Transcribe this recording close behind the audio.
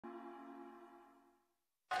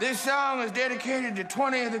This song is dedicated to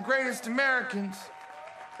 20 of the greatest Americans.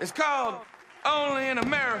 It's called Only in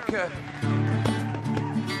America.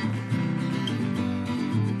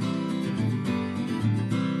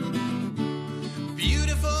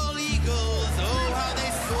 Beautiful eagles, oh how they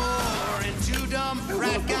soar, and two dumb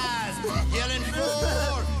frat guys yelling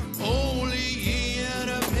for only in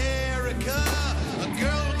America. A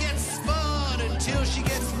girl gets spun until she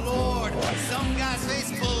gets floored. Some guys face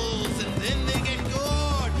bulls and then they get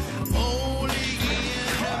gored. Only in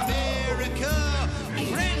America.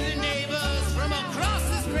 Friends and neighbors from across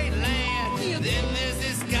this great land. Then there's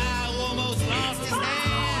this guy who almost lost his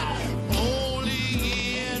hand.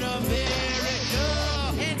 Only in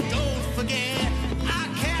America. And don't forget our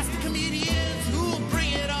cast of comedians who'll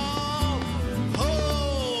bring it all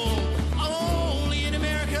home. Only in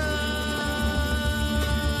America.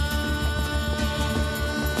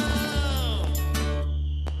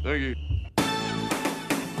 Thank you.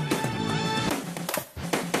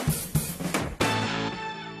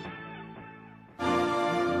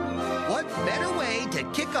 What better way to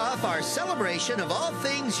kick off our celebration of all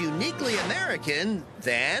things uniquely American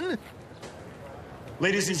than...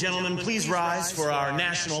 Ladies and gentlemen, please rise for our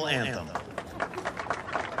national anthem.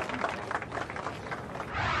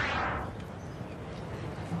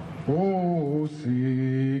 Oh,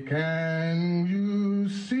 see, can you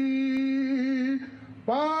see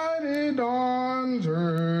by the dawn's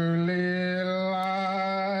early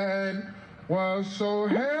light was so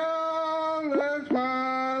helpless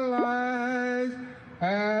my life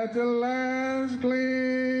at the last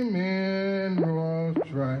gleaming was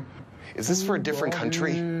right. Is this for a different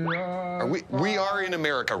country? We are in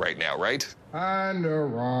America right now, right? And the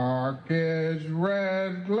rocket's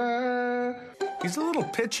red glare. He's a little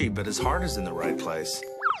pitchy, but his heart is in the right place.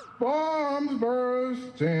 Bombs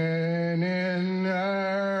bursting in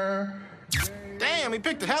air. Damn, he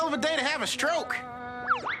picked a hell of a day to have a stroke.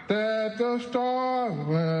 That the stars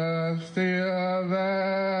were still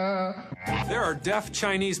there. There are deaf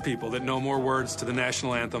Chinese people that know more words to the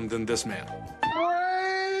national anthem than this man.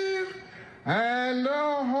 Brave and the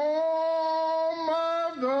home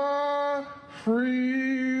of the free.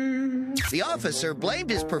 The officer blamed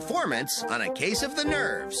his performance on a case of the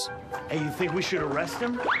nerves. Hey, you think we should arrest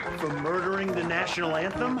him for murdering the national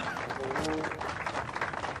anthem?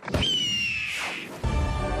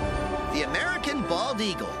 The American bald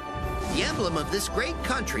eagle, the emblem of this great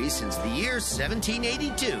country since the year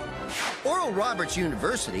 1782. Oral Roberts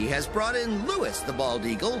University has brought in Louis the bald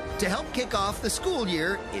eagle to help kick off the school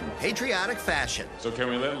year in patriotic fashion. So can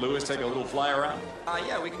we let Louis take a little fly around?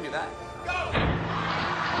 Yeah, we can do that. Go!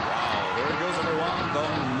 Wow, there he goes, everyone. The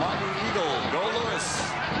mighty eagle. Go, Louis.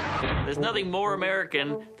 There's nothing more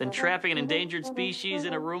American than trapping an endangered species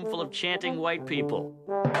in a room full of chanting white people.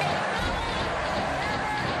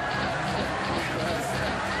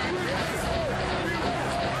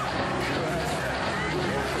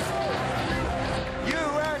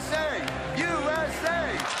 USA!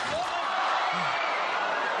 USA!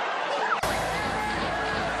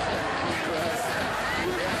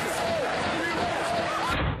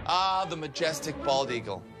 Ah, the majestic bald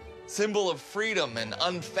eagle. Symbol of freedom and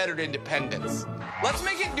unfettered independence. Let's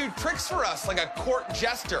make it do tricks for us like a court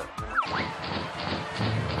jester.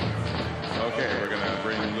 Okay, we're going to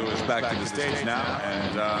bring Louis back to the stage now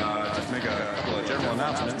and just make a couple of general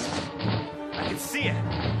announcements. I can see it.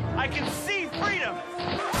 I can see freedom.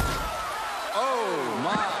 Oh,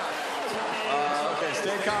 my. Okay,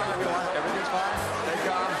 stay calm, everyone. Everything's fine. Stay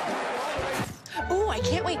calm. Ooh, I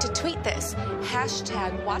can't wait to tweet this.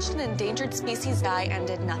 Hashtag watched an endangered species die and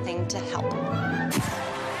did nothing to help.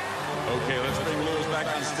 Okay, let's bring Louis back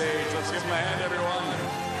on stage. Let's give him a hand, everyone.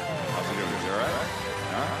 How's he doing? Is he all right?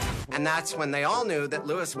 Huh? And that's when they all knew that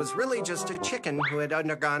Louis was really just a chicken who had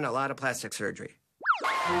undergone a lot of plastic surgery.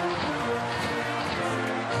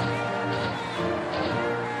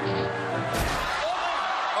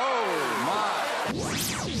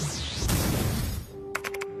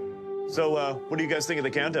 So, what do you guys think of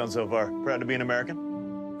the countdown so far? Proud to be an American?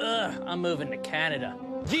 Ugh, I'm moving to Canada.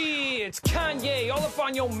 Yeah, it's Kanye, all up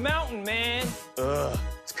on your mountain, man. Ugh,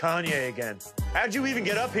 it's Kanye again. How'd you even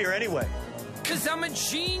get up here anyway? 'Cause I'm a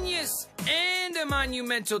genius and a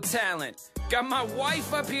monumental talent. Got my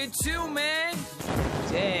wife up here too, man.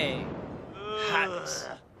 Dang.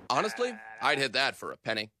 Hot. Honestly, I'd hit that for a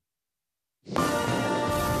penny.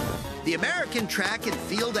 The American track and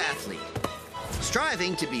field athlete,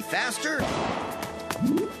 striving to be faster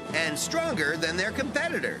and stronger than their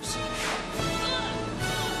competitors.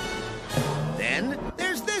 Then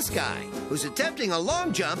there's this guy, who's attempting a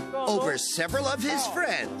long jump over several of his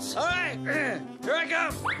friends. All right, here I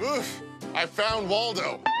come. Oof, I found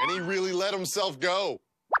Waldo, and he really let himself go.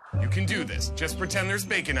 You can do this. Just pretend there's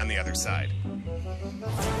bacon on the other side.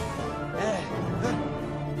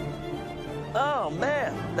 Oh,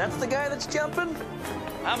 man. That's the guy that's jumping?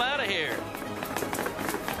 I'm out of here.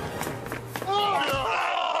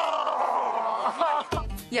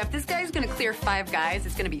 Yeah, if this guy's gonna clear Five Guys,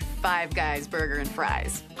 it's gonna be Five Guys burger and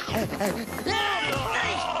fries. Dude,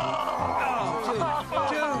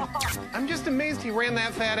 I'm just amazed he ran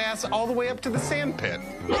that fat ass all the way up to the sand pit.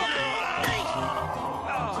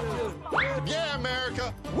 Yeah,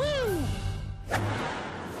 America! Woo!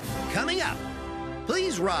 Coming up,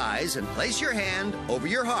 please rise and place your hand over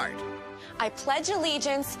your heart. I pledge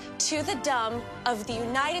allegiance to the dumb of the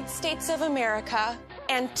United States of America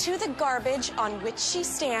and to the garbage on which she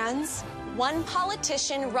stands, one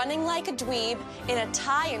politician running like a dweeb in a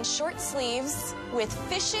tie and short sleeves, with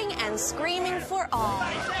fishing and screaming for all.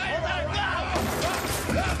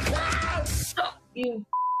 You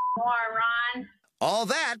moron. All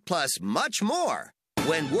that plus much more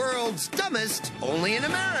when World's Dumbest Only in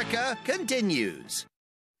America continues.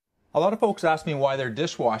 A lot of folks ask me why their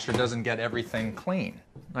dishwasher doesn't get everything clean.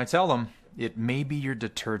 I tell them it may be your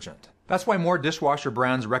detergent. That's why more dishwasher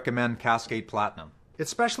brands recommend Cascade Platinum.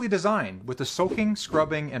 It's specially designed with the soaking,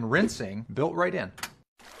 scrubbing, and rinsing built right in.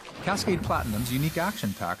 Cascade Platinum's unique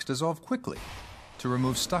action packs dissolve quickly to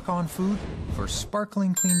remove stuck-on food for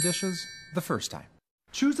sparkling clean dishes the first time.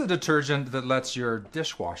 Choose the detergent that lets your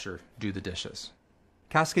dishwasher do the dishes.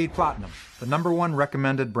 Cascade Platinum, the #1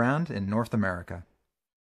 recommended brand in North America.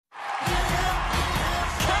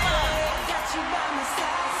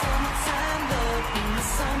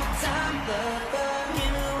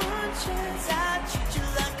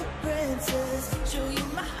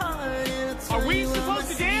 Are we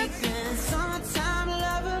supposed to dance?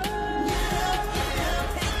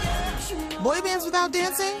 Boy bands without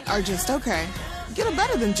dancing are just okay. Get a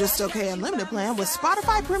better than just okay unlimited plan with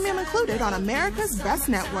Spotify Premium included on America's Best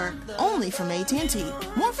Network. Only from AT&T.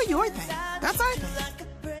 More for your thing. That's our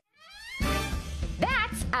thing.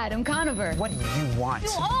 That's Adam Conover. What do you want?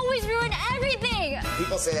 You always ruin everything.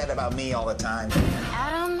 People say that about me all the time.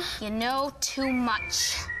 Adam, you know too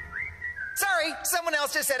much. Sorry, someone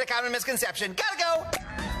else just said a common misconception. Gotta go!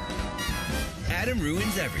 Adam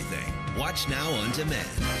ruins everything. Watch now on demand.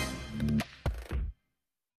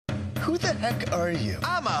 Who the heck are you?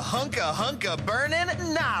 I'm a hunka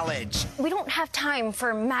burning knowledge. We don't have time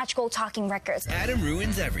for magical talking records. Adam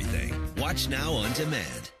ruins everything. Watch now on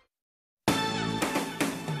demand.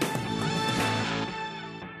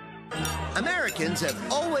 Americans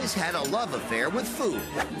have always had a love affair with food,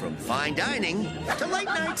 from fine dining to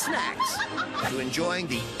late-night snacks, to enjoying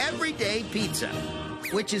the everyday pizza,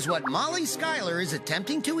 which is what Molly Schuyler is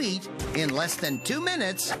attempting to eat in less than 2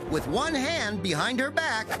 minutes with one hand behind her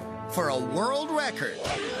back for a world record.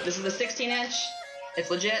 This is a 16-inch. It's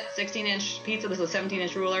legit 16-inch pizza. This is a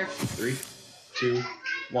 17-inch ruler. 3, 2,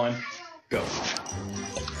 1, go.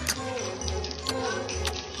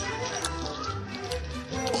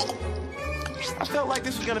 I felt like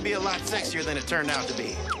this was going to be a lot sexier than it turned out to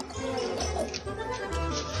be.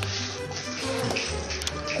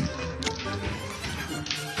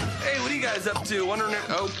 Hey, what are you guys up to? Wondering if...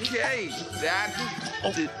 Okay, that's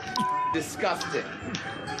disgusting.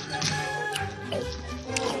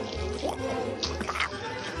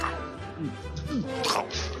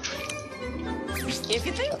 If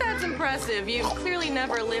you think that's impressive, you've clearly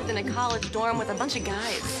never lived in a college dorm with a bunch of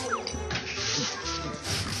guys.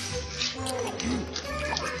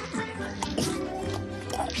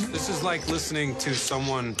 This is like listening to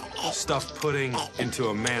someone stuff pudding into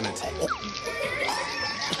a manatee.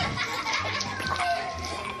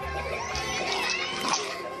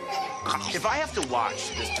 If I have to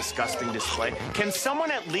watch this disgusting display, can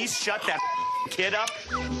someone at least shut that kid up?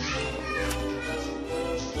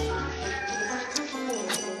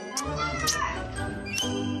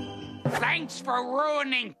 Thanks for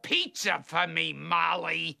ruining pizza for me,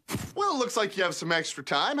 Molly. Well, it looks like you have some extra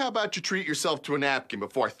time. How about you treat yourself to a napkin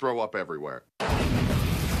before I throw up everywhere?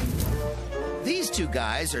 These two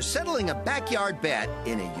guys are settling a backyard bet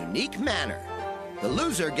in a unique manner. The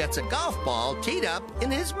loser gets a golf ball teed up in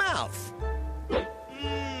his mouth.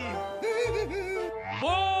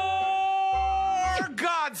 For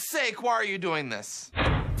God's sake, why are you doing this?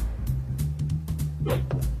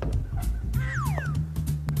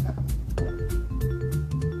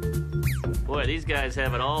 Boy, these guys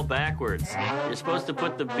have it all backwards. You're supposed to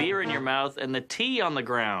put the beer in your mouth and the tea on the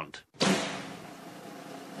ground.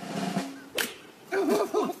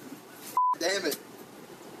 Damn it.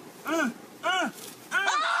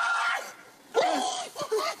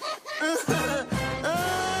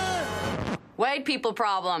 White people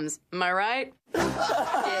problems, am I right? Oh,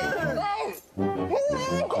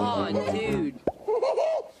 dude.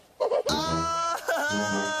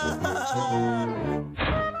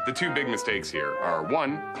 The two big mistakes here are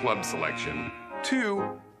 1, club selection,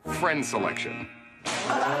 2, friend selection.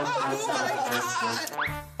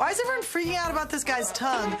 Why is everyone freaking out about this guy's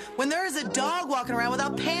tongue when there is a dog walking around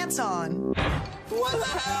without pants on? What the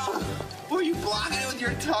hell? Were you blocking it with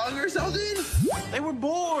your tongue or something? They were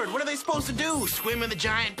bored. What are they supposed to do? Swim in the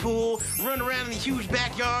giant pool, run around in the huge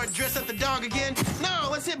backyard, dress up the dog again? No,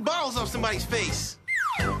 let's hit balls off somebody's face.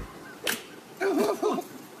 Damn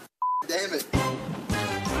it.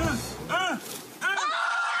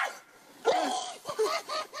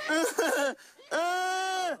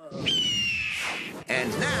 And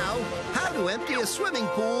now, how to empty a swimming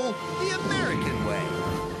pool the American way.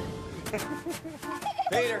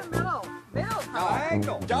 Peter. No.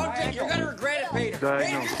 Diagonal. Don't think you're gonna regret it, Peter.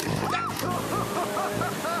 Diagonal.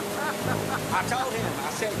 I told him. I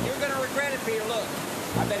said, you're gonna regret it, Peter. Look,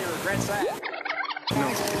 I bet he regrets that.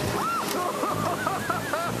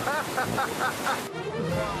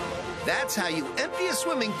 That's how you empty a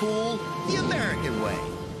swimming pool the American way.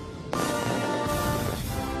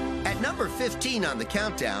 At number 15 on the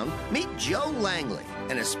countdown, meet Joe Langley,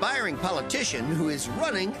 an aspiring politician who is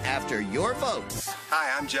running after your vote.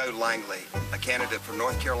 Hi, I'm Joe Langley, a candidate for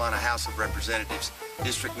North Carolina House of Representatives,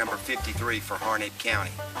 District number 53 for Harnett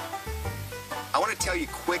County. I want to tell you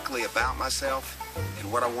quickly about myself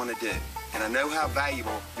and what I want to do. And I know how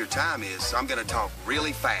valuable your time is, so I'm going to talk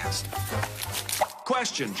really fast.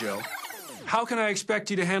 Question, Joe. How can I expect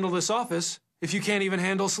you to handle this office if you can't even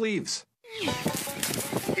handle sleeves?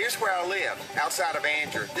 Here's where I live, outside of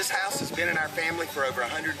Andrew. This house has been in our family for over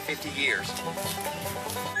 150 years.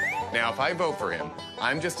 Now, if I vote for him,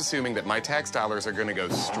 I'm just assuming that my tax dollars are going to go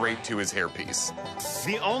straight to his hairpiece.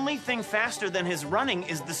 The only thing faster than his running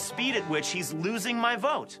is the speed at which he's losing my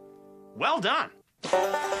vote. Well done.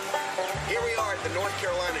 Here we are at the North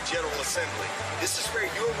Carolina General Assembly. This is where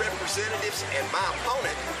your representatives and my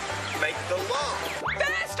opponent make the law.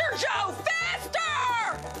 Faster, Joe! Faster!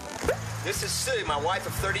 This is Sue, my wife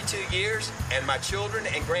of 32 years, and my children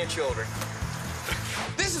and grandchildren.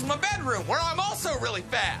 This is my bedroom, where I'm also really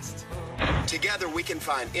fast. Together, we can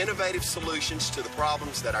find innovative solutions to the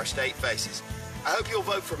problems that our state faces. I hope you'll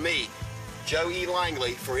vote for me, Joe E.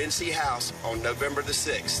 Langley, for NC House on November the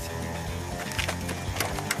 6th.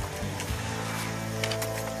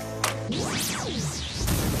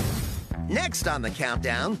 Next on the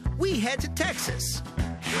countdown, we head to Texas,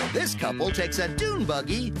 where this couple takes a dune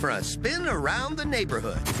buggy for a spin around the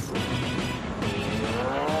neighborhood.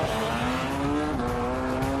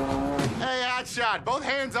 Hey, hotshot, both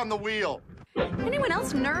hands on the wheel. Anyone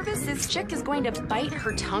else nervous this chick is going to bite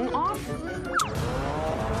her tongue off?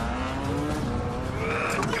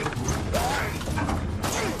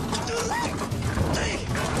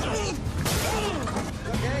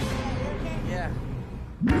 Yeah.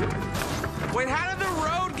 Wait, how did the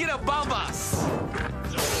road get above us?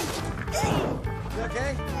 You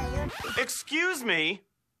okay? Excuse me?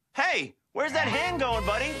 Hey, where's that hand going,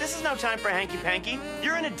 buddy? This is no time for hanky-panky.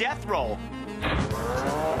 You're in a death roll.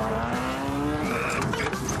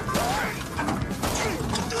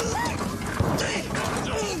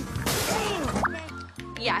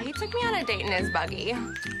 Yeah, he took me on a date in his buggy.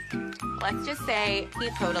 Let's just say he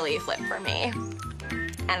totally flipped for me.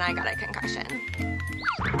 And I got a concussion.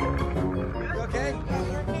 You okay?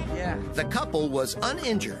 Yeah. The couple was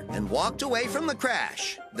uninjured and walked away from the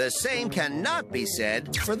crash. The same cannot be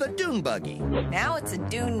said for the dune buggy. Now it's a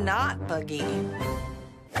do-not buggy.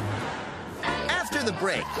 After the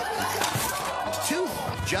break, truth,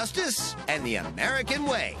 justice, and the American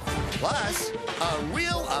way. Plus, a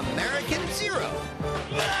real American zero.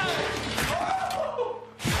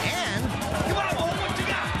 And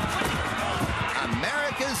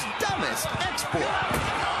America's dumbest export.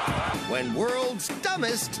 When World's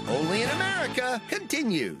Dumbest, only in America,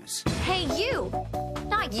 continues. Hey, you!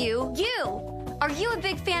 Not you, you! Are you a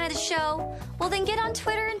big fan of the show? Well, then get on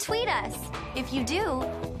Twitter and tweet us. If you do,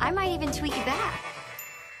 I might even tweet you back.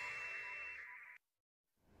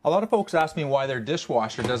 A lot of folks ask me why their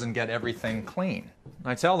dishwasher doesn't get everything clean.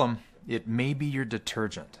 I tell them, it may be your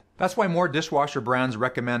detergent. That's why more dishwasher brands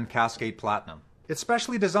recommend Cascade Platinum. It's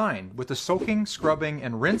specially designed with the soaking, scrubbing,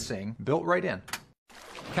 and rinsing built right in.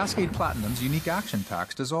 Cascade Platinum's unique action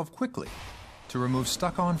packs dissolve quickly to remove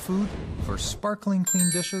stuck-on food for sparkling clean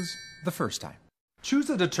dishes the first time. Choose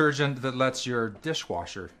a detergent that lets your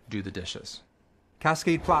dishwasher do the dishes.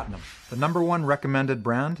 Cascade Platinum, the #1 recommended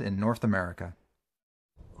brand in North America.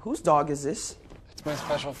 Whose dog is this? It's my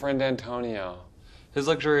special friend Antonio. His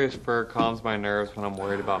luxurious fur calms my nerves when I'm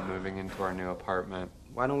worried about moving into our new apartment.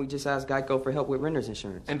 Why don't we just ask Geico for help with renter's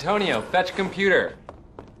insurance? Antonio, fetch computer.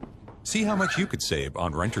 See how much you could save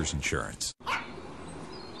on renter's insurance.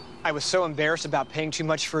 I was so embarrassed about paying too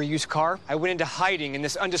much for a used car, I went into hiding in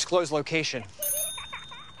this undisclosed location.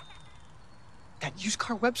 That used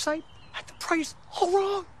car website had the price all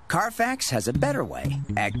wrong. Carfax has a better way.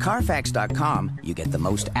 At Carfax.com, you get the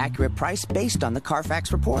most accurate price based on the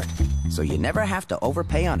Carfax report. So you never have to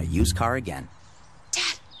overpay on a used car again.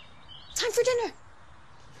 Dad, time for dinner.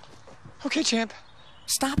 Okay, champ.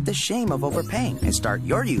 Stop the shame of overpaying and start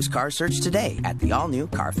your used car search today at the all-new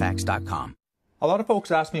Carfax.com. A lot of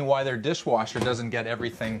folks ask me why their dishwasher doesn't get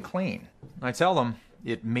everything clean. I tell them,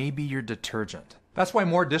 it may be your detergent. That's why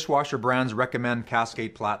more dishwasher brands recommend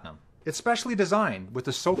Cascade Platinum. It's specially designed with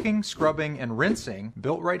the soaking, scrubbing, and rinsing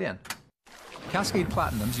built right in. Cascade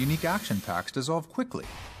Platinum's unique action packs dissolve quickly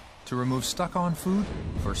to remove stuck-on food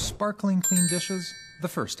for sparkling clean dishes the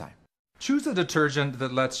first time. Choose the detergent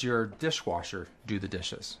that lets your dishwasher do the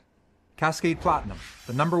dishes. Cascade Platinum,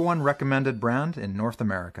 the #1 recommended brand in North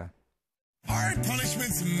America. Aren't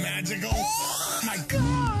punishments magical? Oh my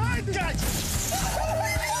God!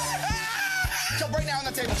 Jump right now on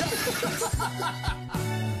the table. Jump.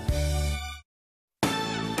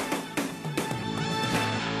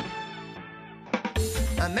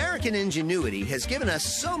 American ingenuity has given us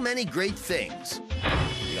so many great things.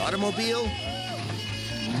 The automobile,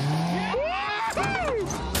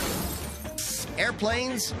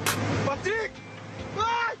 airplanes,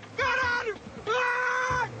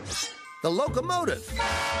 the locomotive.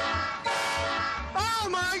 Oh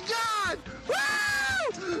my God!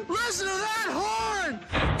 Woo! Listen to that horn!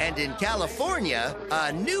 And in California,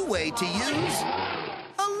 a new way to use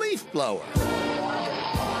a leaf blower.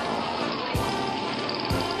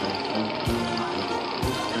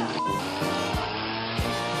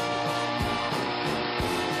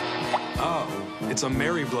 Oh, it's a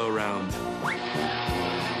merry blow round.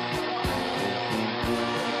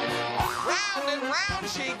 Round and round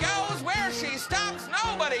she goes. Where she stops,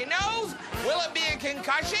 nobody knows. Will it be a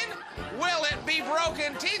concussion? Will it be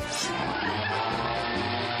broken teeth?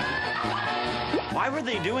 Why were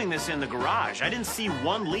they doing this in the garage? I didn't see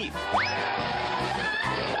one leaf.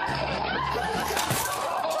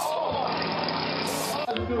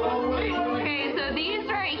 Okay, so these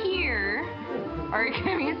right here are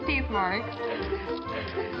giving us teeth marks,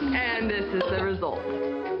 and this is the result.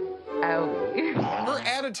 Owie. Her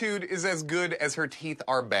attitude is as good as her teeth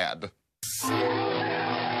are bad.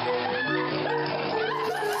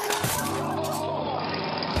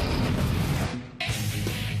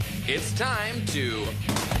 It's time to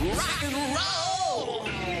rock and roll!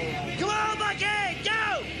 Come on, Bucky!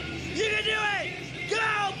 Go! You can do it!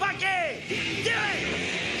 Go, Bucky! Do it!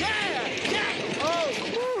 Yeah! Yeah! Oh!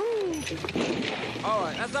 All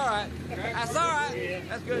right, that's all right. That's all right.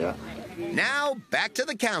 That's good. Yeah. Now, back to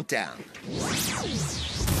the countdown.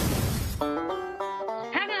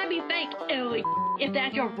 How can I be fake, Ellie, if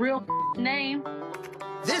that's your real name?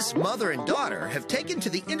 This mother and daughter have taken to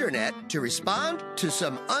the internet to respond to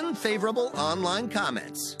some unfavorable online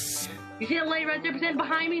comments. You see that lady right there sitting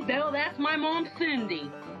behind me? Well, that's my mom,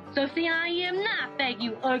 Cindy. So see, I am not fake,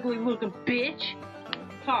 you ugly-looking bitch.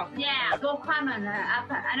 Talk. Yeah, go climb on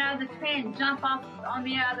another train and jump off on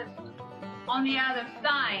the other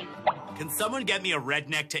side. Can someone get me a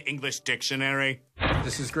redneck to English dictionary?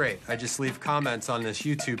 This is great. I just leave comments on this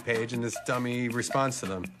YouTube page and this dummy responds to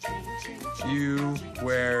them. You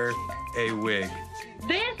wear a wig.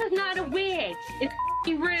 This is not a wig. It's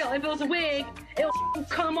real. If it was a wig, it'll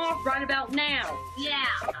come off right about now. Yeah.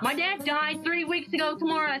 My dad died 3 weeks ago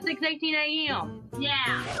tomorrow at 6:18 a.m.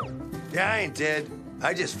 Yeah. Yeah, I ain't dead.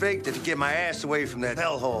 I just faked it to get my ass away from that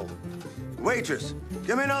hellhole. Waitress,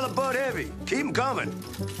 give me another Bud Heavy. Keep 'em coming.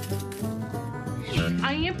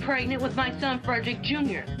 I am pregnant with my son, Frederick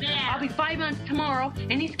Jr. Yeah. I'll be 5 months tomorrow,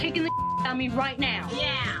 and he's kicking the out of me right now.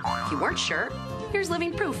 Yeah. You weren't sure? Here's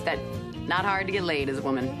living proof that not hard to get laid as a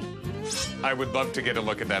woman. I would love to get a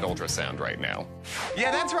look at that ultrasound right now. Yeah,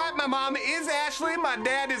 that's right. My mom is Ashley. My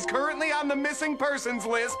dad is currently on the missing persons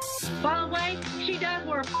list. By the way, she does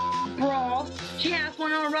wear a bra. She has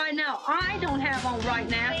one on right now. I don't have on right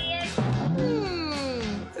now.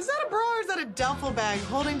 Is that a bra or is that a duffel bag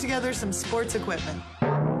holding together some sports equipment?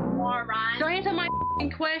 Moron. So answer my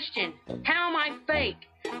question. How am I fake?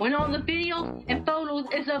 When all the videos and photos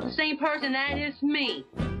is of the same person, that is me.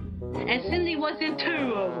 And Cindy was in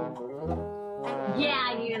 2 of them.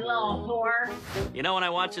 Yeah, you little whore. You know, when I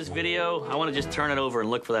watch this video, I want to just turn it over and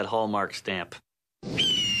look for that Hallmark stamp.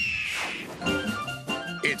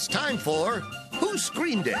 It's time for Who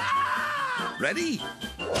Screamed It? Ready?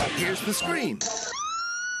 Here's the scream.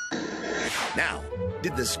 Now,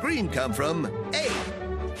 did the scream come from A,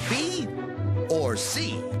 B, or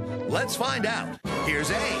C? Let's find out.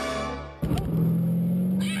 Here's A.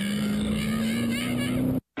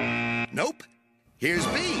 Nope. Here's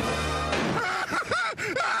B.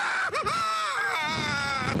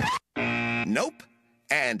 Nope.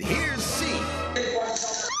 And here's C.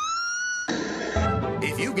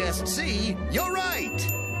 If you guessed C, you're right.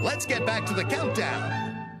 Let's get back to the countdown.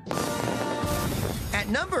 At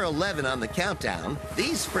number 11 on the countdown,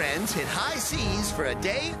 these friends hit high seas for a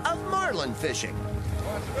day of marlin fishing.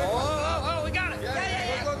 Oh, we got it.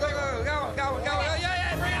 Yeah. Go.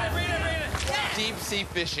 Yeah, bring it. Deep sea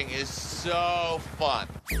fishing is so fun.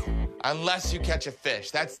 Unless you catch a fish.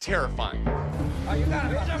 That's terrifying. Oh, you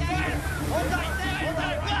got it. Hold on.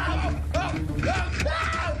 Go.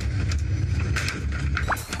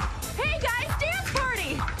 Hey guys, dance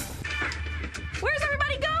party! Where's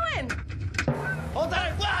everybody going? Hold on.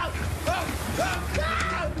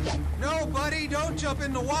 No, buddy, don't jump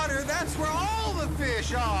in the water. That's where all the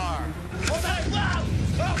fish are. Hold on.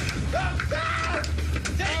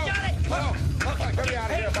 Get me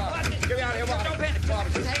out of here, Bob. Get me out of here, Bob. Don't panic,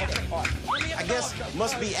 Bob. I guess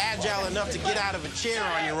must be agile enough to get out of a chair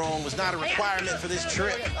on your own was not a requirement for this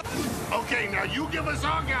trip. Okay, now you give us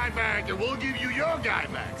our guy back, and we'll give you your guy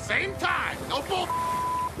back. Same time. No bull.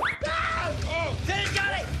 Oh, Danny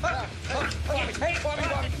got it. Hey, Bobby.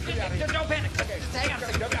 Don't panic. Hang on.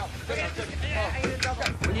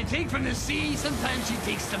 When you take from the sea, sometimes you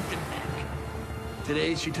take something back.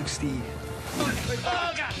 Today, she took Steve.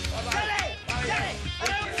 Oh, God. Danny!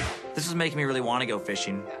 This was making me really want to go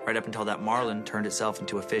fishing, right up until that marlin turned itself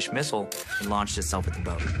into a fish missile and launched itself at the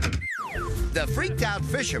boat. The freaked out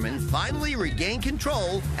fishermen finally regained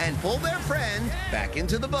control and pulled their friend back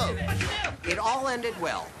into the boat. It all ended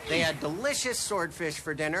well. They had delicious swordfish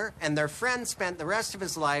for dinner, and their friend spent the rest of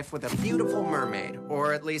his life with a beautiful mermaid.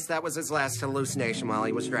 Or at least that was his last hallucination while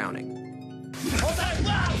he was drowning. Hold on!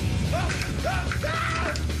 Whoa!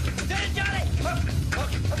 Danny got it!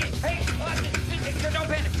 Okay, hey, don't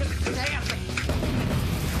panic. Just hang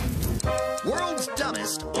on. World's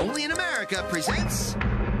Dumbest, Only in America presents...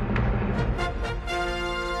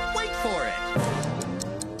 Wait for it.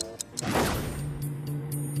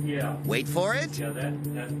 Yeah. Wait for it. Yeah, that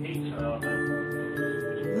pizza.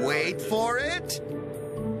 Wait for it.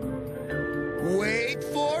 Wait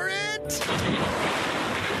for it.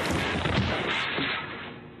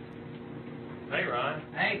 Hey, Ron.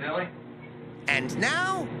 Hey, Billy. And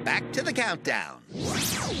now, back to the countdown.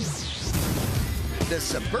 The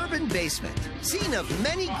suburban basement, scene of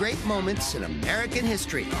many great moments in American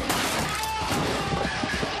history.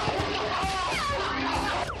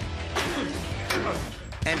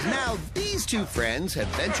 And now these two friends have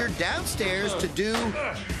ventured downstairs to do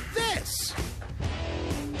this.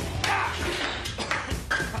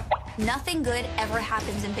 Nothing good ever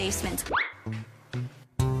happens in basements.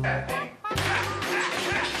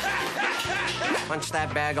 Punch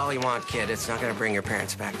that bag all you want, kid. It's not gonna bring your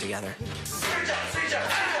parents back together.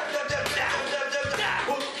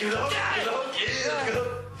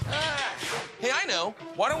 Hey, I know.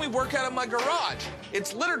 Why don't we work out of my garage?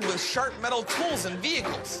 It's littered with sharp metal tools and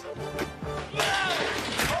vehicles.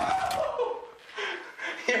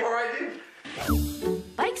 You all right,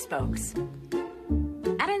 dude? Bike spokes.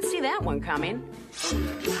 I didn't see that one coming.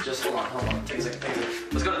 Just hold on. Take a second.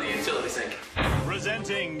 Let's go to the utility sink.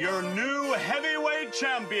 Presenting your new heavyweight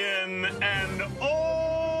champion and old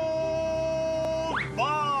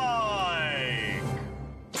bike.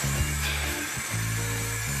 It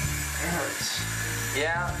hurts.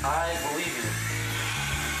 Yeah, I believe you.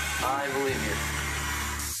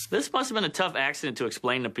 This must have been a tough accident to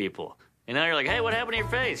explain to people. And now you're like, hey, what happened to your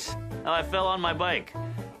face? Oh, I fell on my bike.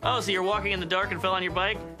 Oh, so you're walking in the dark and fell on your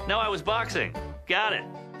bike? No, I was boxing. Got it.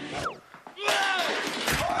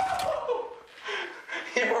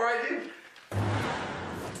 You all right, dude?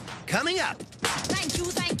 Coming up. Thank you.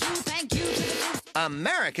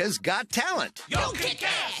 America's Got Talent. Yo, kick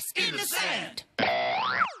ass in the sand.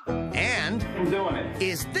 And I'm doing it.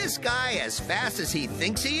 is this guy as fast as he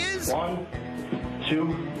thinks he is? 1,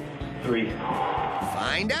 2, 3.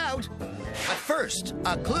 Find out. But first,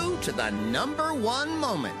 a clue to the #1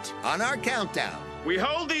 moment on our countdown. We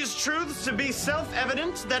hold these truths to be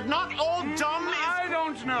self-evident that not all dumb is... I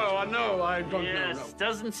don't know. No, I don't know. Yes,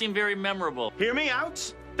 doesn't seem very memorable. Hear me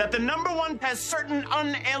out. That the #1 has certain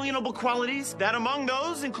unalienable qualities, that among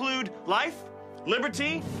those include life,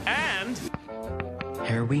 liberty, and...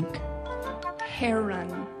 Hair wink, Hair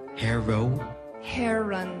run. hair row, Hair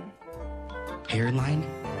run. hairline.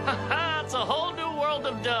 Ha-ha, it's a whole new world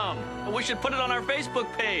world of dumb. We should put it on our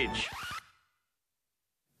Facebook page.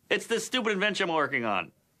 It's this stupid invention I'm working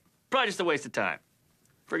on. Probably just a waste of time.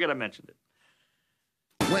 Forget I mentioned it.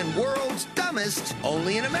 When World's Dumbest,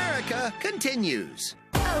 only in America, continues.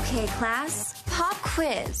 Okay, class. Pop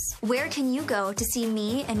quiz. Where can you go to see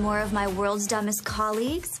me and more of my World's Dumbest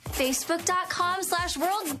colleagues?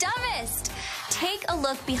 Facebook.com/World's Dumbest. Take a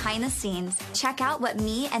look behind the scenes. Check out what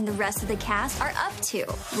me and the rest of the cast are up to.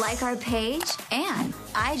 Like our page, and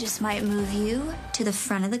I just might move you to the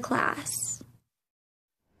front of the class.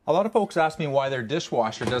 A lot of folks ask me why their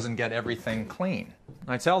dishwasher doesn't get everything clean.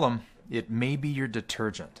 I tell them, it may be your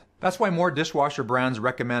detergent. That's why more dishwasher brands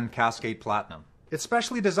recommend Cascade Platinum. It's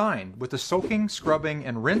specially designed with the soaking, scrubbing,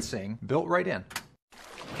 and rinsing built right in.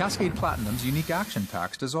 Cascade Platinum's unique action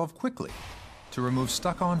packs dissolve quickly to remove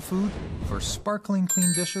stuck-on food for sparkling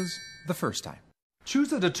clean dishes the first time.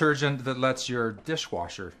 Choose a detergent that lets your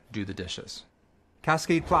dishwasher do the dishes.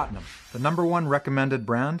 Cascade Platinum, the #1 recommended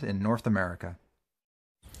brand in North America.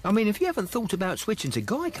 I mean, if you haven't thought about switching to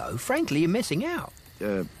Geico, frankly, you're missing out.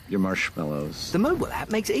 Your marshmallows. The mobile app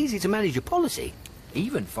makes it easy to manage your policy.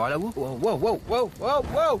 Even follow... Whoa.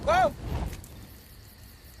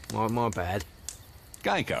 Oh, my bad.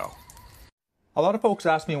 Geico. A lot of folks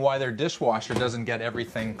ask me why their dishwasher doesn't get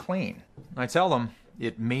everything clean. I tell them,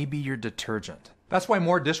 it may be your detergent. That's why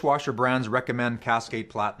more dishwasher brands recommend Cascade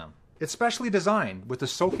Platinum. It's specially designed with the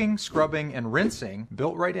soaking, scrubbing, and rinsing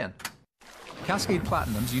built right in. Cascade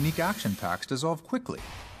Platinum's unique action packs dissolve quickly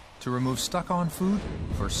to remove stuck-on food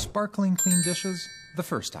for sparkling clean dishes the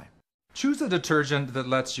first time. Choose a detergent that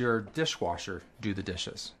lets your dishwasher do the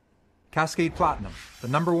dishes. Cascade Platinum, the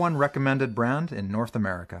 #1 recommended brand in North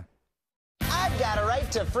America. I've got a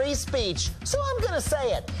right to free speech, so I'm gonna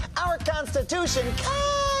say it. Our Constitution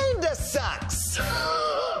kinda sucks.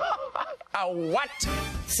 What?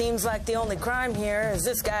 Seems like the only crime here is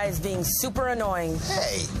this guy's being super annoying.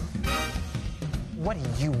 Hey. What do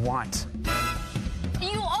you want?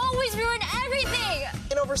 You always ruin everything!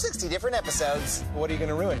 In over 60 different episodes. What are you going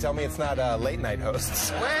to ruin? Tell me it's not late night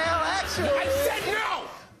hosts. Well, actually... I said no!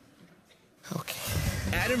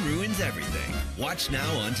 Adam Ruins Everything. Watch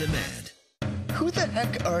now on demand. Who the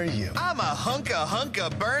heck are you? I'm a hunka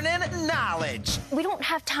burning knowledge. We don't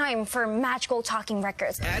have time for magical talking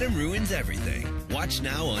records. Adam Ruins Everything. Watch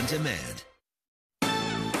now on demand.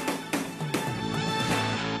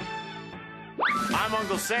 I'm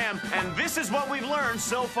Uncle Sam, and this is what we've learned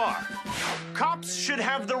so far. Cops should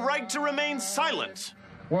have the right to remain silent.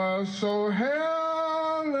 Was so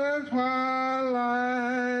hell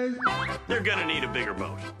twilight. They're gonna need a bigger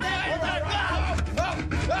boat.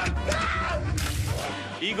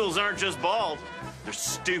 Eagles aren't just bald, they're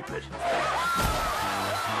stupid.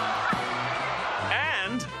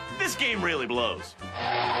 And this game really blows.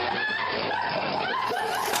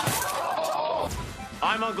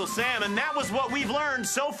 I'm Uncle Sam, and that was what we've learned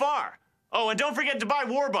so far. Oh, and don't forget to buy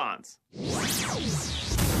war bonds.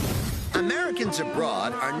 Americans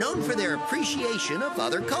abroad are known for their appreciation of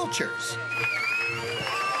other cultures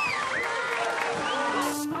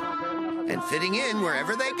and fitting in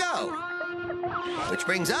wherever they go. Which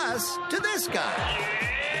brings us to this guy,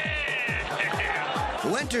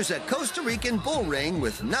 who enters a Costa Rican bull ring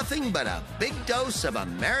with nothing but a big dose of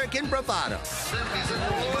American bravado.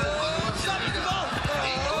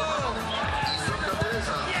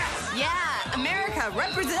 Yeah, America,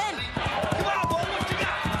 represent! Come on, boy, what you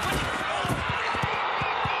got?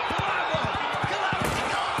 Come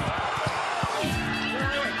on,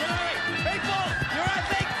 hey, Bull,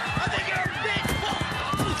 I think you're a big bull.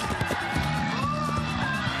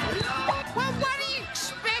 Well, what do you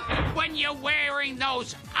expect when you're wearing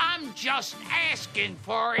those I'm just asking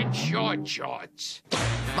for in short shorts?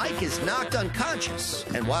 Mike is knocked unconscious,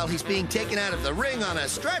 and while he's being taken out of the ring on a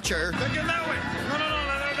stretcher... Take him that way. No,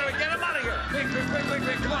 get him out of here. Quick,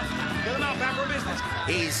 come on. Get him out, back for business.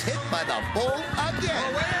 He's hit by the bull again.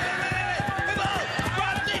 Oh, wait. Hey, Bull,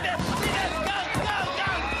 run, lead this,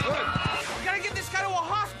 go. We gotta get this guy to a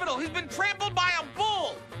hospital. He's been trampled by a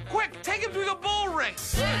bull. Quick, take him through the bull ring.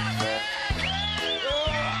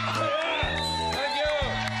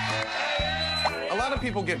 A lot of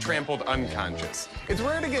people get trampled unconscious. It's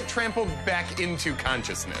rare to get trampled back into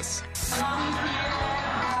consciousness. Hey,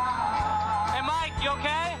 Mike, you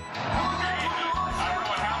okay?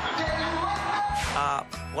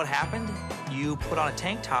 What happened? You put on a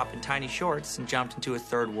tank top and tiny shorts and jumped into a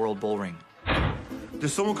third world bull ring. Did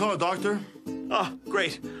someone call a doctor? Oh,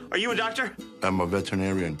 great. Are you a doctor? I'm a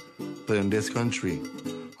veterinarian, but in this country,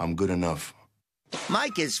 I'm good enough.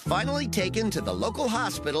 Mike is finally taken to the local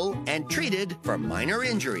hospital and treated for minor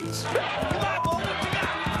injuries.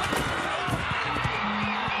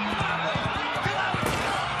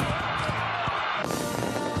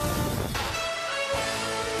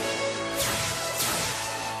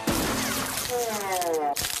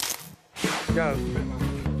 go.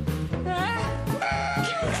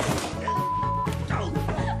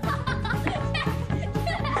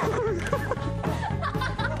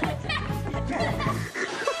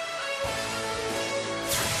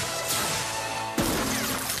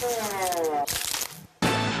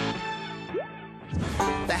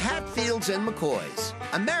 The Hatfields and McCoys,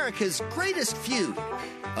 America's greatest feud.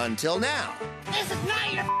 Until now. This is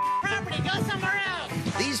not your property. Go somewhere else.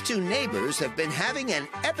 These two neighbors have been having an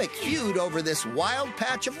epic feud over this wild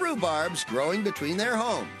patch of rhubarbs growing between their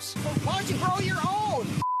homes. Why don't you grow your own?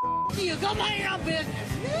 You go mind your own business.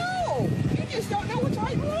 No, you just don't know what's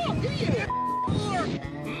right and wrong, do you?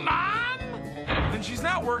 Mom? When she's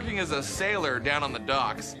not working as a sailor down on the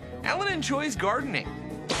docks, Ellen enjoys gardening.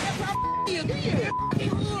 You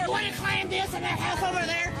want to climb this and that house over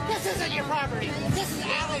there? This isn't your property. This is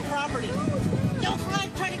alley property. Don't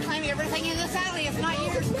try to climb everything in this alley. It's not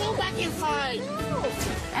yours. Go back inside.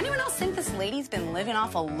 Anyone else think this lady's been living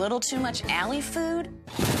off a little too much alley food?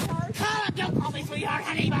 Don't call me sweetheart,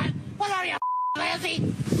 honey bun. What are you,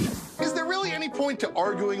 Lizzie? Is there really any point to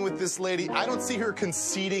arguing with this lady? I don't see her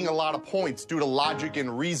conceding a lot of points due to logic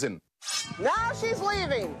and reason. Now she's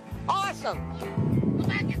leaving. Awesome. Go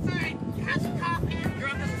back inside. Have some coffee. You're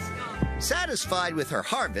up in the skunk. Satisfied with her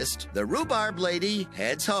harvest, the rhubarb lady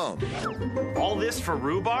heads home. All this for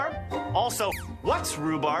rhubarb? Also, what's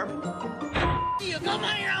rhubarb? You go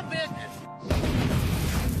mind your own business.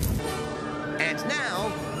 And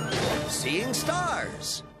now, seeing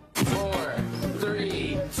stars. 4,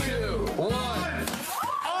 3, 2, 1.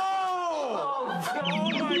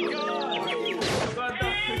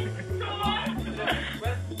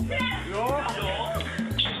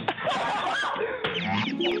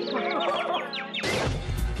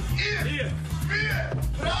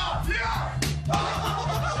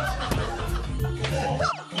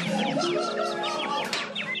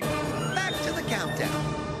 Back to the countdown.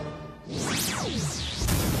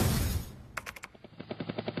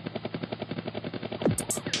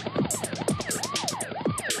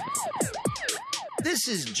 This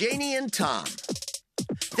is Janie and Tom.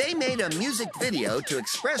 They made a music video to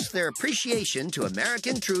express their appreciation to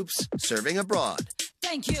American troops serving abroad.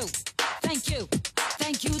 Thank you, thank you,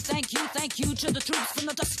 thank you, thank you, thank you to the troops from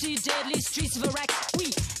the dusty, deadly streets of Iraq.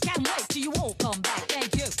 We can't wait till you all come back.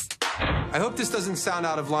 Thank you. I hope this doesn't sound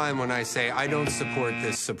out of line when I say I don't support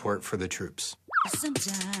this support for the troops.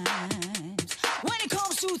 Sometimes, when it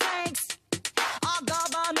comes to thanks, our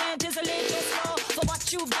government is a little slow for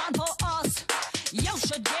what you've done for us. You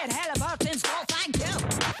should get Halliburton's gold, thank you.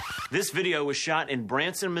 This video was shot in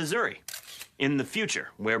Branson, Missouri. In the future,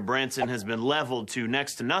 where Branson has been leveled to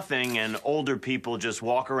next to nothing and older people just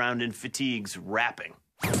walk around in fatigues rapping.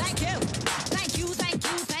 Thank you, thank you, thank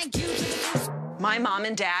you, thank you. My mom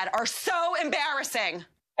and dad are so embarrassing.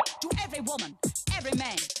 To every woman, every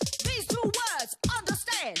man, these 2 words,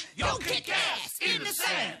 understand. You'll kick ass in the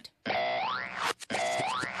sand.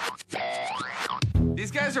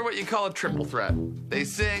 These guys are what you call a triple threat. They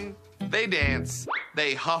sing, they dance,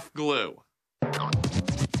 they huff glue.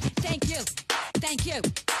 Thank you, thank you,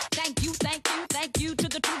 thank you, thank you, thank you to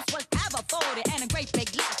the troops. We'll have a 40 and a great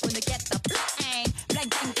big laugh when they get the bang, bang,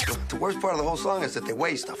 bang, bang. The worst part of the whole song is that they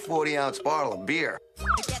waste a 40-ounce bottle of beer. They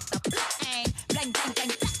get the bang, bang, bang,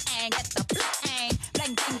 bang, bang, get the bang,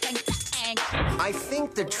 bang, bang, bang, bang. I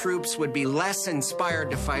think the troops would be less inspired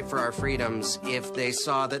to fight for our freedoms if they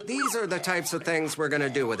saw that these are the types of things we're going to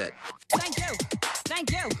do with it. Thank you, thank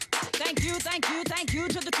you, thank you, thank you, thank you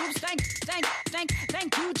to the troops. Thank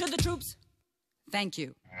you to the troops. Thank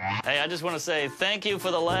you. Hey, I just want to say thank you for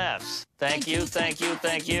the laughs. Thank you, thank you,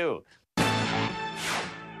 thank you.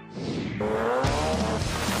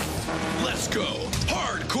 Let's go.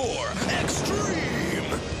 Hardcore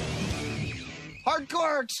Extreme.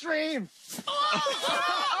 Hardcore Extreme.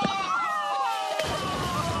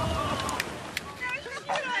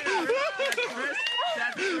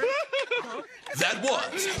 That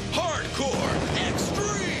was Hardcore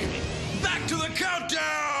Extreme. Back to the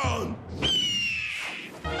countdown.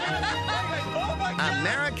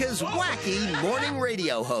 America's wacky morning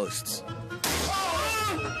radio hosts.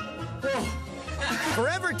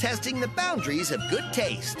 Forever testing the boundaries of good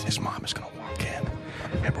taste. His mom is gonna walk in,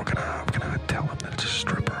 and we're gonna tell him that it's a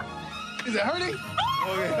stripper. Is it hurting?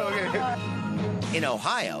 Okay. In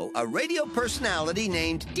Ohio, a radio personality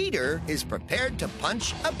named Dieter is prepared to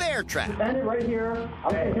punch a bear trap. Stand it right here.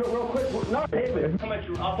 I'm going to do it real quick. No, David.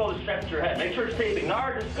 I'll throw the strap to your head. Make sure it's taping.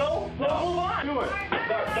 Nard, just go. No, move on. Do it.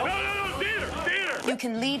 No, Dieter. You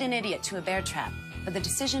can lead an idiot to a bear trap, but the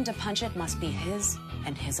decision to punch it must be his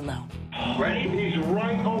and his alone. Ready? He's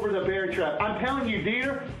right over the bear trap. I'm telling you,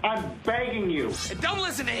 Dieter, I'm begging you. Don't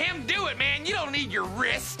listen to him. Do it, man. You don't need your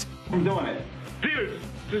wrist. I'm doing it. Dieter,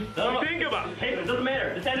 just think about it. Hey, it doesn't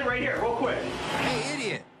matter. Just end it right here, real quick. Hey,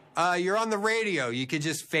 idiot. You're on the radio. You could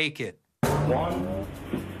just fake it. 1,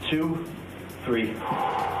 2, 3.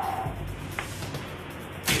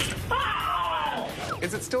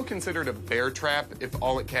 Is it still considered a bear trap if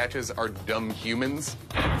all it catches are dumb humans?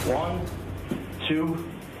 1,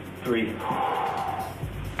 2, 3.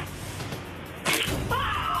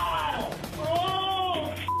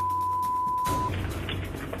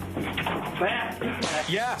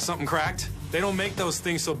 Yeah, something cracked. They don't make those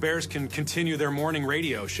things so bears can continue their morning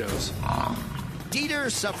radio shows. Dieter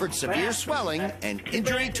suffered severe swelling and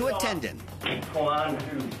injury to a tendon. Hold on.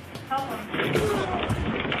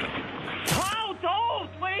 Oh, don't!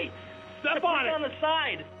 Wait! Step on it! On the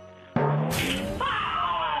side!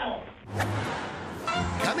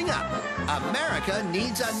 Coming up, America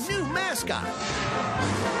needs a new mascot.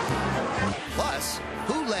 Plus,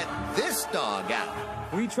 who let this dog out?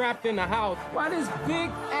 We trapped in the house. Why this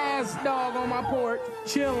big-ass dog on my porch,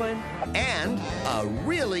 chilling? And a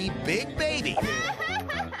really big baby.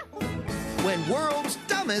 When World's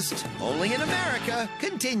Dumbest, only in America,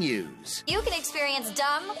 continues. You can experience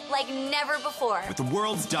dumb like never before. With the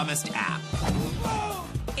World's Dumbest app.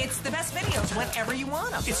 It's the best videos whenever you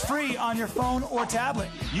want them. It's free on your phone or tablet.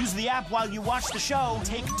 Use the app while you watch the show.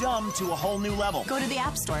 Take dumb to a whole new level. Go to the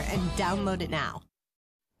App Store and download it now.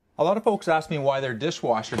 A lot of folks ask me why their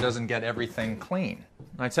dishwasher doesn't get everything clean.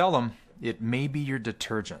 I tell them, it may be your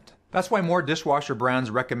detergent. That's why more dishwasher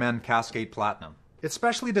brands recommend Cascade Platinum. It's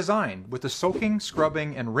specially designed with the soaking,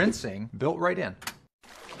 scrubbing, and rinsing built right in.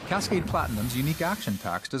 Cascade Platinum's unique action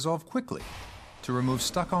packs dissolve quickly to remove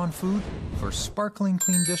stuck-on food for sparkling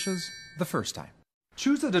clean dishes the first time.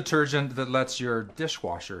 Choose the detergent that lets your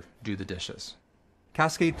dishwasher do the dishes.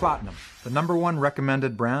 Cascade Platinum, the #1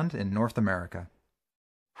 recommended brand in North America.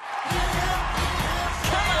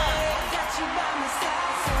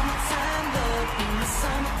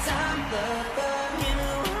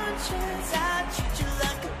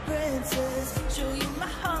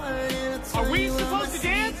 Are we supposed to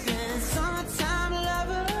dance?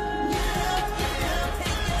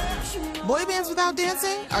 Boy bands without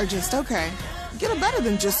dancing are just okay. Get a better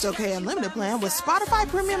than just okay unlimited plan with Spotify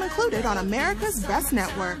Premium included on America's Best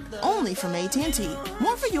Network. Only from AT&T.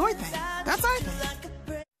 More for your thing. That's our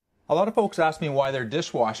thing. A lot of folks ask me why their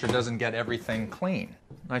dishwasher doesn't get everything clean.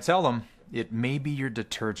 I tell them, it may be your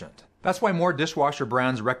detergent. That's why more dishwasher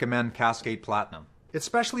brands recommend Cascade Platinum. It's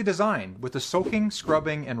specially designed with the soaking,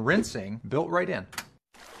 scrubbing, and rinsing built right in.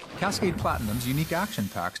 Cascade Platinum's unique action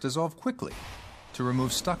packs dissolve quickly to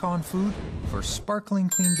remove stuck-on food for sparkling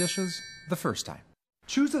clean dishes the first time.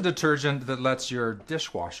 Choose the detergent that lets your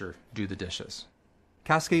dishwasher do the dishes.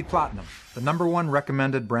 Cascade Platinum, the #1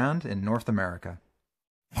 recommended brand in North America.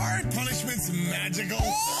 Hard punishment's magical.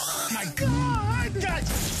 Oh my God! God.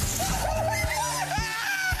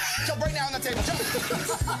 Jump right now on the table. Jump.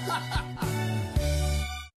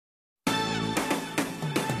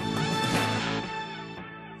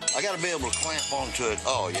 I gotta be able to clamp onto it.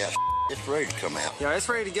 Oh, yeah. It's ready to come out. Yeah, it's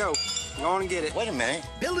ready to go. Go on and get it. Wait a minute.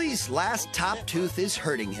 Billy's last top tooth is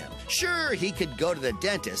hurting him. Sure, he could go to the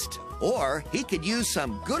dentist, or he could use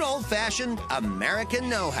some good old-fashioned American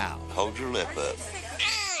know-how. Hold your lip up.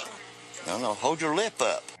 No, hold your lip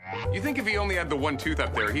up. You think if he only had the one tooth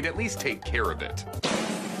up there, he'd at least take care of it.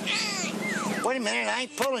 Wait a minute, I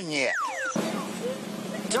ain't pulling yet.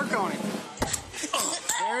 Jerk on it.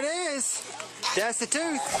 There it is. That's the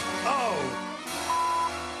tooth.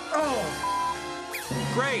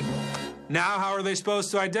 Great. Now how are they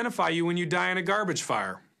supposed to identify you when you die in a garbage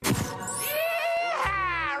fire? Yeah!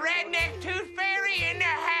 Redneck Tooth Fairy in the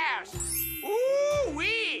house.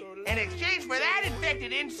 Ooh-wee! In exchange for that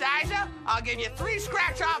infected incisor, I'll give you 3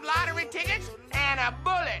 scratch-off lottery tickets and a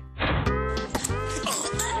bullet.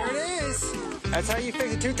 There it is. That's how you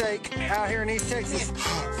fix a toothache out here in East Texas.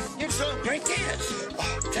 Drink this.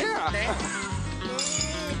 Yeah.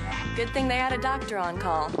 Good thing they had a doctor on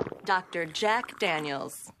call. Dr. Jack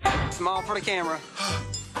Daniels. Small for the camera.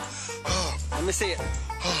 Let me see it.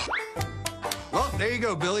 Well, there you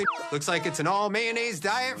go, Billy. Looks like it's an all-mayonnaise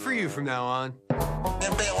diet for you from now on.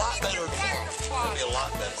 It'll be a lot better. It'll be a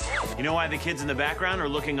lot better. You know why the kids in the background are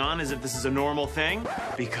looking on as if this is a normal thing?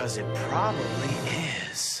 Because it probably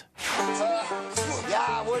is. Yeah,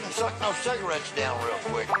 I wouldn't suck no cigarettes down real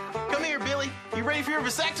quick. Come here, Billy. You ready for your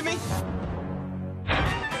vasectomy?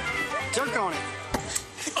 Jerk on it.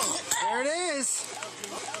 There it is.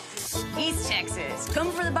 East Texas.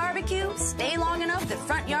 Come for the barbecue, stay long enough that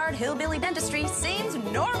front yard hillbilly dentistry seems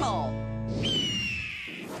normal.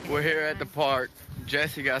 We're here at the park.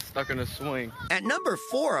 Jesse got stuck in a swing. At number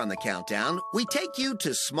 4 on the countdown, we take you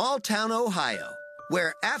to small-town Ohio,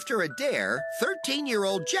 where after a dare,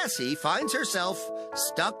 13-year-old Jessie finds herself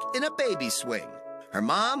stuck in a baby swing. Her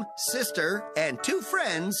mom, sister, and 2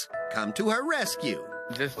 friends come to her rescue.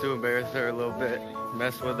 Just to embarrass her a little bit,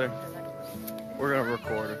 mess with her. We're gonna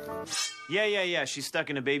record her. Yeah, she's stuck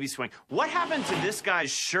in a baby swing. What happened to this guy's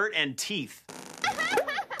shirt and teeth?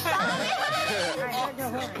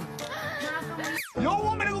 You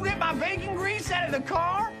want me to go get my bacon grease out of the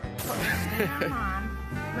car? Come on.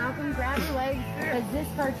 Malcolm, grab your legs, because this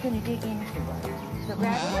part's going to dig into it. So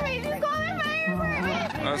grab your legs.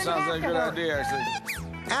 That sounds like a good idea, actually.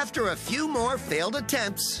 After a few more failed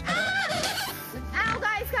attempts... Ow,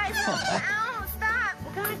 guys, ow,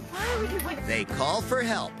 stop. God, why are we doing... They call for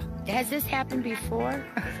help. Has this happened before? I'm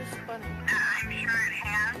sure it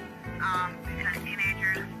has, because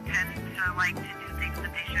teenagers tend to like to do things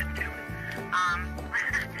that they shouldn't do.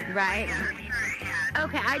 Right. Yeah, I'm sure it has.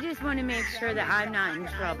 Okay, I just want to make sure that I'm not in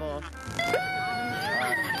trouble.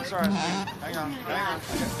 Sorry, hang on.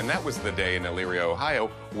 And that was the day in Elyria,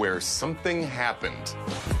 Ohio, where something happened.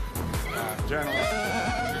 Gentlemen,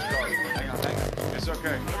 hang on. It's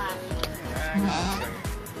okay. Hang on.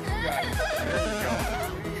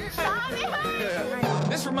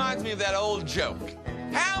 This reminds me of that old joke.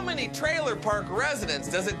 How many trailer park residents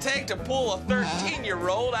does it take to pull a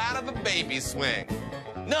 13-year-old out of a baby swing?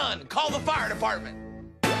 None. Call the fire department.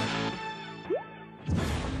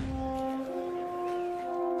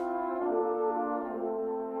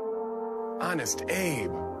 Honest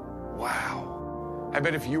Abe. Wow. I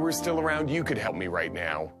bet if you were still around, you could help me right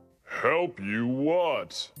now. Help you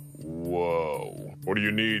what? Whoa. What do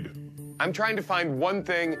you need? I'm trying to find one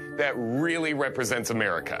thing that really represents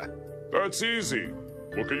America. That's easy.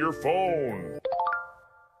 Look at your phone.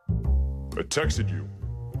 I texted you.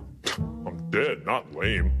 I'm dead, not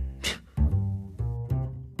lame.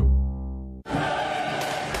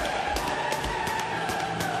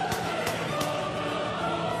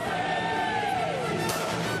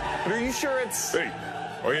 But are you sure it's... Hey,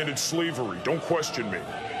 I ended slavery. Don't question me.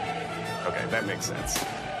 Okay, that makes sense.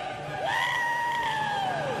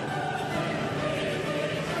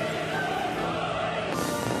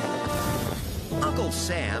 Uncle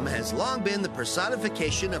Sam has long been the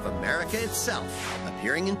personification of America itself,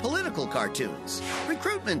 appearing in political cartoons,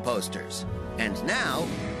 recruitment posters, and now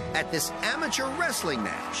at this amateur wrestling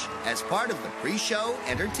match as part of the pre-show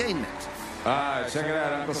entertainment. Check it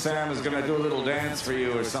out. Uncle Sam is gonna do a little dance for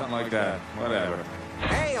you or something like that. Whatever.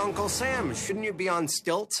 Hey, Uncle Sam, shouldn't you be on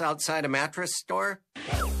stilts outside a mattress store?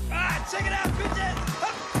 Check it out, bitches!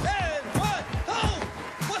 Up and one, oh!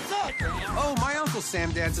 What's up? Oh, my Uncle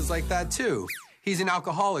Sam dances like that, too. He's an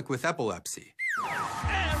alcoholic with epilepsy.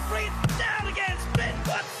 And breathe down again, spin,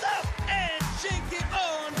 what's up? And shake it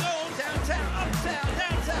on, downtown, uptown,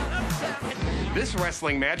 downtown, uptown. This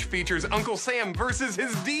wrestling match features Uncle Sam versus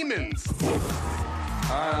his demons. All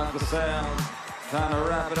right, Uncle Sam. Time to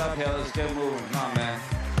wrap it up here. Let's get moving. Come on, man.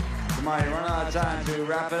 Come on, you run out of time to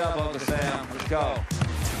wrap it up, Uncle Sam. Let's go.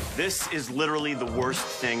 This is literally the worst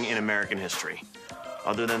thing in American history,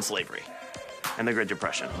 other than slavery and the Great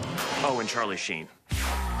Depression. Oh, and Charlie Sheen. Big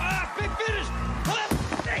finish! Up,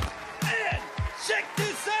 and check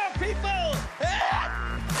this out, people!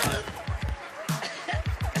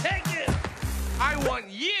 Thank you! I want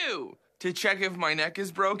you to check if my neck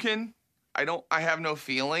is broken. I have no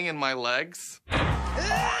feeling in my legs.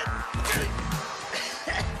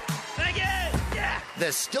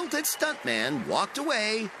 The stilted stuntman walked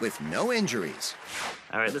away with no injuries.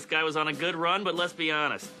 All right, this guy was on a good run, but let's be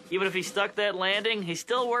honest. Even if he stuck that landing, he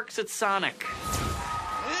still works at Sonic.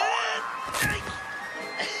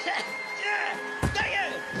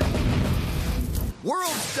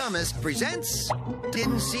 World's Dumbest presents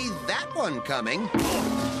Didn't See That One Coming.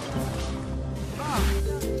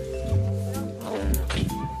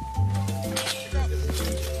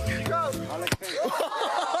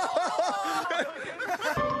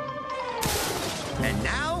 And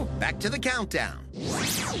now, back to the countdown.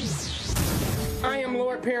 I am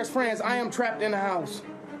Lord Paris, France. I am trapped in the house.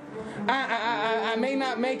 I may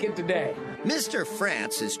not make it today. Mr.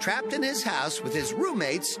 France is trapped in his house with his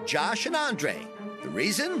roommates, Josh and Andre. The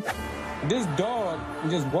reason? This dog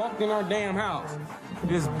just walked in our damn house.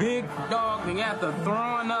 This big dog that got the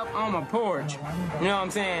throwing up on my porch. You know what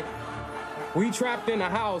I'm saying? We trapped in the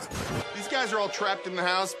house. These guys are all trapped in the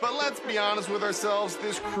house, but let's be honest with ourselves,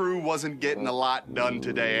 this crew wasn't getting a lot done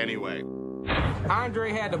today anyway.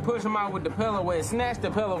 Andre had to push him out with the pillow, where it snatched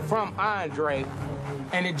the pillow from Andre.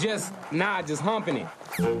 and it just humping it.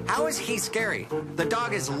 How is he scary? The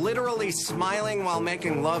dog is literally smiling while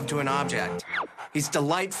making love to an object. He's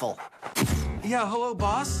delightful. Yeah, hello,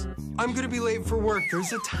 boss. I'm gonna be late for work.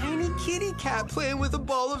 There's a tiny kitty cat playing with a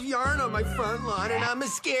ball of yarn on my front lawn, and I'm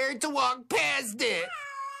scared to walk past it.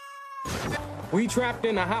 We trapped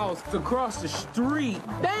in a house across the street.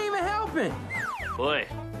 They ain't even helping. Boy,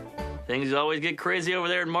 things always get crazy over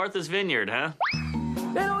there in Martha's Vineyard, huh?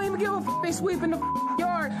 They don't even give a f. They sweeping the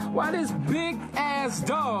yard while this big-ass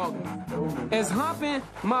dog is humping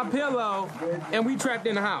my pillow, and we trapped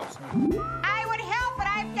in the house. I would help, but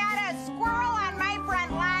I've got a squirrel on my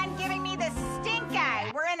front lawn giving me the stink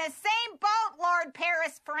eye. We're in the same boat, Lord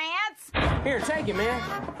Paris, France. Here, take it, man.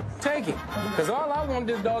 Take it. Because all I want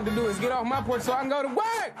this dog to do is get off my porch so I can go to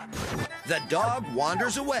work. The dog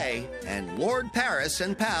wanders away, and Lord Paris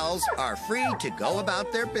and pals are free to go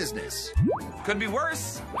about their business. Could be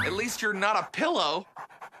worse. At least you're not a pillow.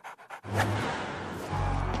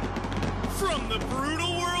 From the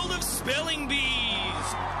brutal world of spelling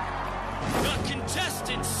bees, the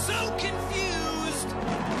contestants so confused,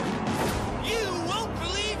 you won't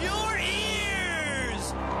believe your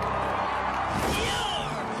ears.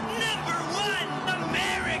 You're #1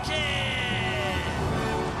 American.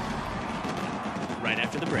 Right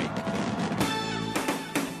after the break.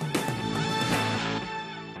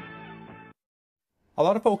 A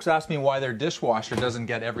lot of folks ask me why their dishwasher doesn't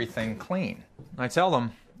get everything clean. I tell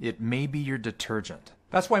them, it may be your detergent.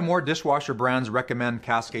 That's why more dishwasher brands recommend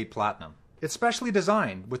Cascade Platinum. It's specially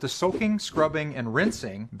designed with the soaking, scrubbing, and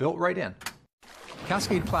rinsing built right in.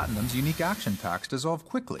 Cascade Platinum's unique action packs dissolve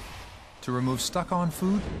quickly to remove stuck-on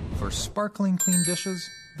food for sparkling clean dishes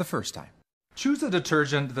the first time. Choose a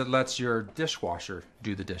detergent that lets your dishwasher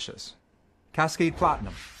do the dishes. Cascade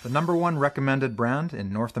Platinum, the #1 recommended brand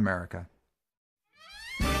in North America.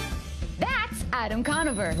 That's Adam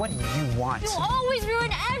Conover. What do you want? You always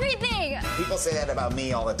ruin everything. People say that about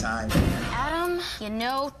me all the time. Adam, you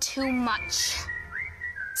know too much.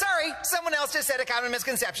 Sorry, someone else just said a common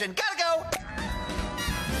misconception. Gotta go.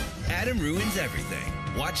 Adam ruins everything.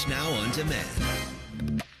 Watch now on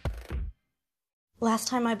demand. Last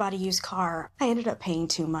time I bought a used car, I ended up paying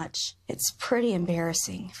too much. It's pretty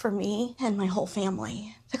embarrassing for me and my whole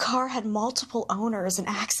family. The car had multiple owners and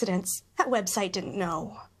accidents. That website didn't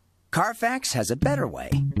know. Carfax has a better way.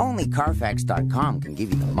 Only Carfax.com can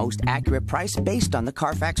give you the most accurate price based on the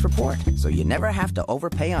Carfax report, so you never have to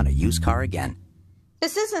overpay on a used car again.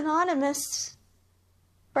 This is anonymous,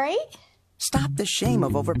 right? Stop the shame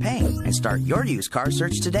of overpaying and start your used car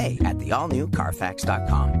search today at the all-new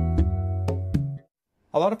Carfax.com.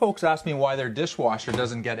 A lot of folks ask me why their dishwasher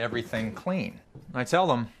doesn't get everything clean. I tell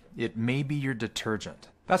them, it may be your detergent.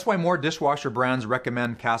 That's why more dishwasher brands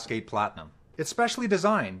recommend Cascade Platinum. It's specially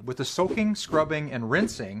designed with the soaking, scrubbing, and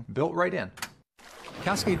rinsing built right in.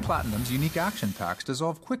 Cascade Platinum's unique action packs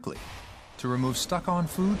dissolve quickly to remove stuck-on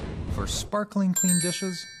food for sparkling clean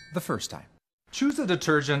dishes the first time. Choose a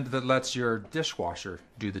detergent that lets your dishwasher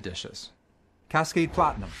do the dishes. Cascade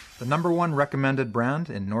Platinum, the #1 recommended brand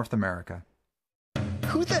in North America.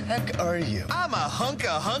 Who the heck are you? I'm a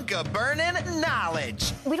hunka burning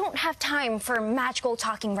knowledge. We don't have time for magical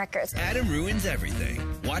talking records. Adam ruins everything.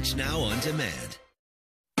 Watch now on demand.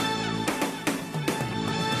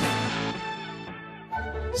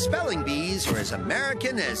 Spelling bees are as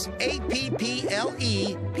American as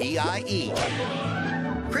APPLEPIE.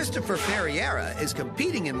 Christopher Ferriera is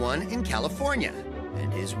competing in one in California,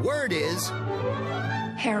 and his word is...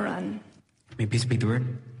 Heron. May I please speak the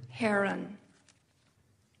word? Heron.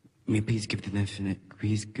 May I please give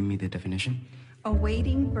me the definition? A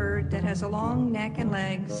wading bird that has a long neck and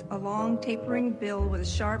legs, a long tapering bill with a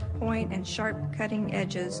sharp point and sharp cutting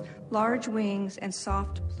edges, large wings, and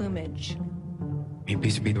soft plumage. May I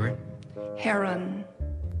please repeat the word? Heron.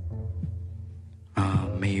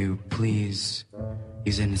 May you please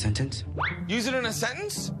use it in a sentence? Use it in a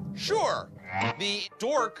sentence? Sure. The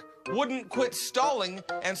dork wouldn't quit stalling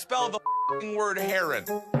and spell the word heron.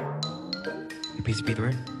 May you please repeat the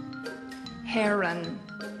word? Heron.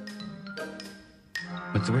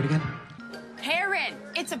 What's the word again? Heron.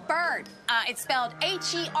 It's a bird. It's spelled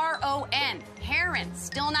H-E-R-O-N. Heron.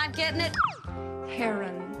 Still not getting it?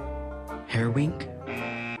 Heron. Hairwink?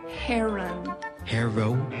 Heron.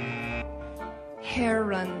 Hairrow?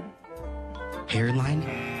 Heron. Hairline?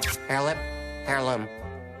 Hairlip? Heirloom.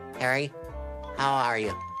 Harry? How are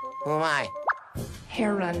you? Who am I?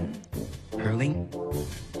 Heron. Hurling?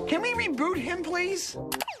 Can we reboot him, please?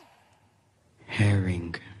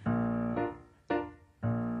 Herring.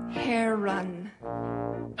 Heron.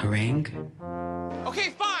 Harangue? Okay,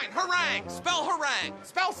 fine. Harangue. Harangue. Spell harangue.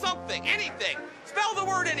 Spell something. Anything. Spell the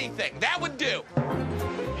word anything. That would do.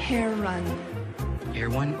 Heron. Air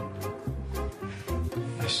one?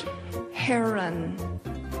 Yes. Heron.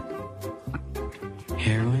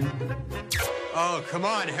 Heroin? Oh, come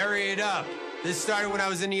on, hurry it up. This started when I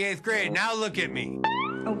was in the 8th grade. Now look at me.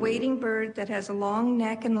 A wading bird that has a long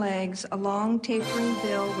neck and legs, a long tapering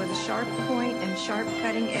bill with a sharp point and sharp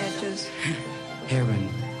cutting edges. Heron.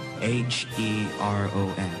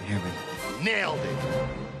 H-E-R-O-N. Heron. Nailed it.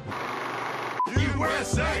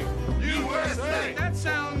 USA! USA! That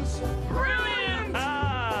sounds brilliant!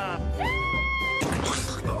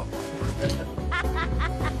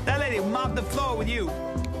 That lady mopped the floor with you.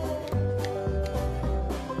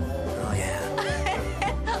 Oh, yeah.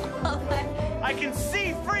 I can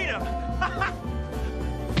see freedom!